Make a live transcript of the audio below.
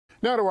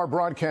Now to our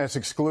broadcast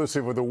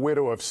exclusive with the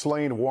widow of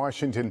slain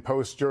Washington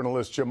Post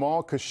journalist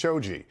Jamal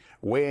Khashoggi,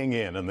 weighing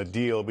in on the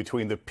deal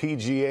between the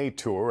PGA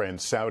Tour and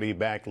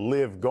Saudi-backed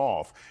Live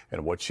Golf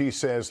and what she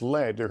says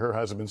led to her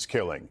husband's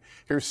killing.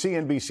 Here's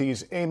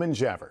CNBC's Eamon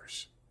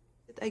Javers.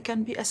 I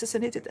can be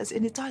assassinated at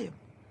any time.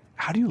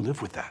 How do you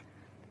live with that?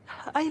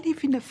 I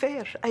live in a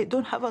fear. I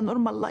don't have a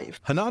normal life.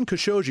 Hanan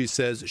Khashoggi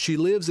says she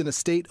lives in a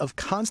state of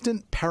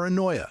constant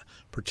paranoia,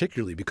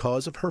 particularly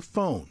because of her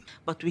phone.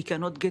 But we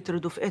cannot get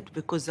rid of it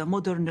because the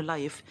modern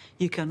life,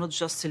 you cannot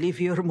just leave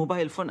your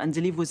mobile phone and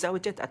live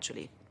without it,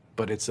 actually.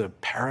 But it's a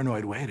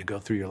paranoid way to go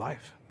through your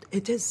life.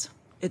 It is.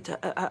 It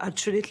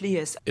absolutely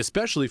is.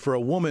 Especially for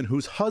a woman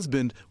whose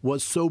husband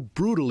was so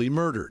brutally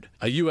murdered.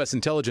 A U.S.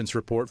 intelligence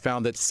report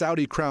found that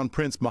Saudi Crown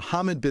Prince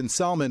Mohammed bin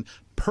Salman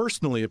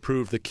personally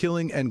approved the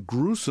killing and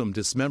gruesome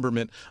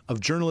dismemberment of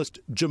journalist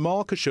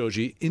Jamal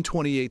Khashoggi in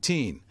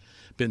 2018.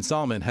 Bin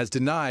Salman has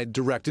denied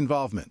direct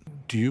involvement.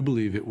 Do you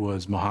believe it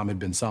was Mohammed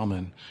bin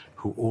Salman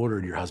who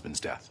ordered your husband's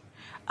death?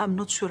 I'm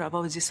not sure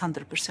about this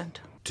 100%.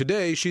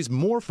 Today, she's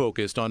more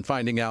focused on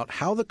finding out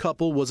how the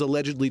couple was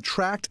allegedly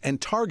tracked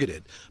and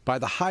targeted by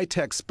the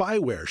high-tech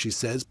spyware she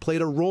says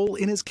played a role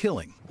in his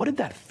killing. What did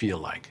that feel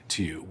like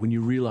to you when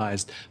you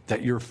realized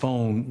that your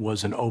phone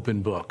was an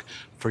open book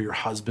for your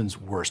husband's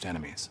worst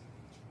enemies?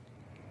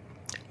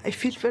 I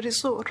feel very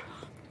sore.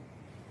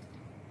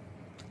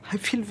 I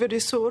feel very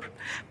sore,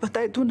 but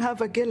I don't have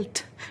a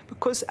guilt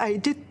because I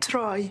did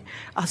try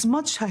as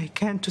much I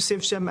can to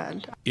save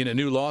Jamal. In a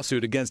new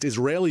lawsuit against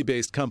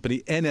Israeli-based company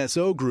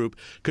NSO Group,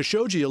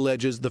 Khashoggi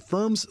alleges the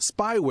firm's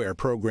spyware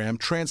program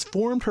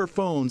transformed her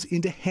phones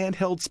into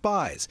handheld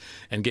spies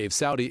and gave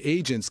Saudi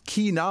agents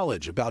key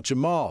knowledge about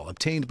Jamal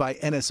obtained by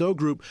NSO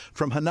Group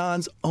from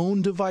Hanan's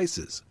own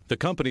devices. The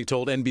company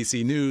told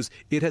NBC News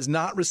it has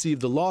not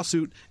received the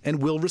lawsuit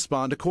and will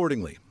respond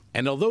accordingly.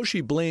 And although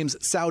she blames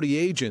Saudi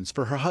agents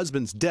for her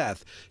husband's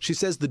death, she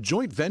says the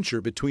joint venture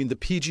between the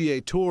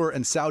PGA Tour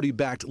and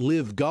Saudi-backed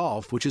Live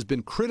Golf, which has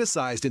been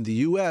criticized in the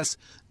U.S.,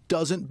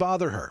 doesn't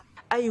bother her.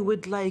 I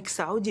would like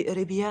Saudi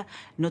Arabia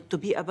not to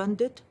be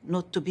abandoned,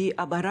 not to be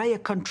a pariah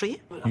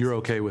country. You're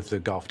okay with the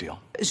golf deal?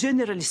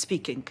 Generally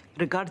speaking,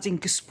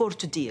 regarding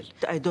sport deal,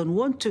 I don't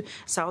want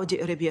Saudi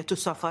Arabia to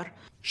suffer.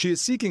 She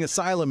is seeking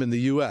asylum in the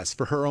U.S.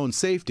 for her own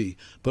safety,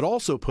 but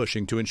also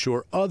pushing to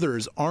ensure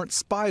others aren't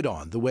spied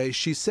on the way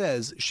she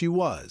says she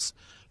was.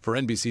 For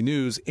NBC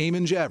News,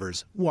 Eamon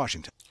Javers,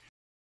 Washington.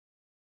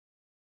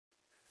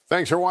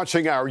 Thanks for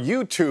watching our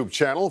YouTube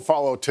channel.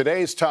 Follow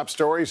today's top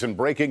stories and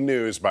breaking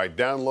news by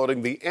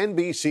downloading the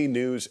NBC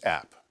News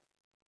app.